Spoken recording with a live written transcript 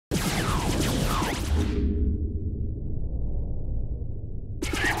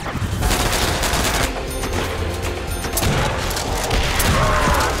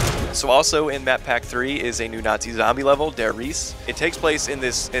So also in Map Pack 3 is a new Nazi zombie level, Der Reis. It takes place in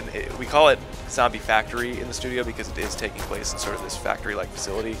this, we call it Zombie Factory in the studio because it is taking place in sort of this factory-like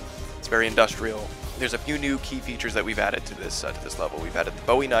facility. It's very industrial. There's a few new key features that we've added to this level. We've added the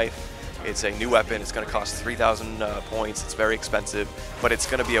Bowie knife. It's a new weapon. It's going to cost 3,000 points. It's very expensive, but it's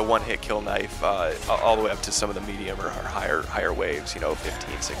going to be a one-hit kill knife all the way up to some of the medium or higher waves, you know,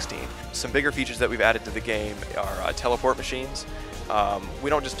 15, 16. Some bigger features that we've added to the game are teleport machines. We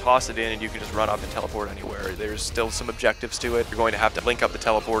don't just toss it in and you can just run up and teleport anywhere. There's still some objectives to it. You're going to have to link up the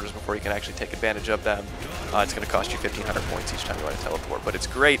teleporters before you can actually take advantage of them. It's going to cost you 1,500 points each time you want to teleport, but it's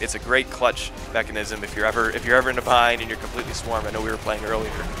great. It's a great clutch mechanism if you're ever in a bind and you're completely swarmed. I know we were playing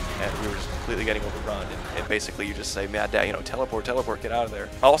earlier and we were just completely getting overrun, and basically you just say, "Mad Dad, you know, teleport, get out of there."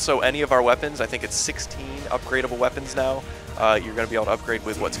 Also, any of our weapons, I think it's 16 upgradable weapons now. You're going to be able to upgrade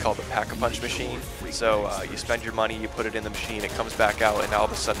with what's called the Pack-a-Punch machine. So you spend your money, you put it in the machine, it comes back out, and all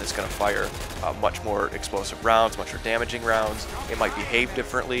of a sudden it's going to fire much more explosive rounds, much more damaging rounds. It might behave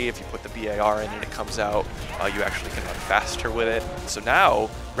differently. If you put the BAR in and it comes out, you actually can run faster with it. So now,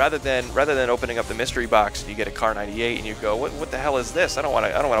 rather than opening up the mystery box and you get a Kar 98 and you go, what the hell is this? I don't want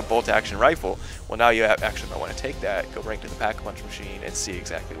a bolt-action rifle. Well, now you actually might want to take that, go right to the Pack-a-Punch machine, and see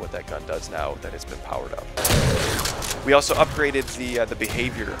exactly what that gun does now that it's been powered up. We also upgraded the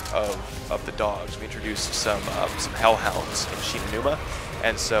behavior of the dogs. We introduced some hellhounds in Shinanuma,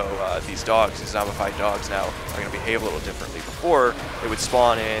 and so these dogs, these zombified dogs now, are going to behave a little differently. Before, they would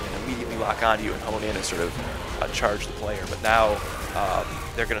spawn in and immediately lock onto you and hone in and sort of charge the player, but now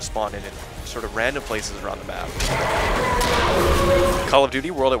they're going to spawn in sort of random places around the map. Call of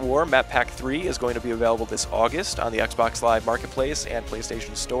Duty World at War Map Pack 3 is going to be available this August on the Xbox Live Marketplace and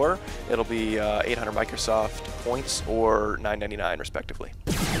PlayStation Store. It'll be 800 Microsoft points or $9.99 respectively.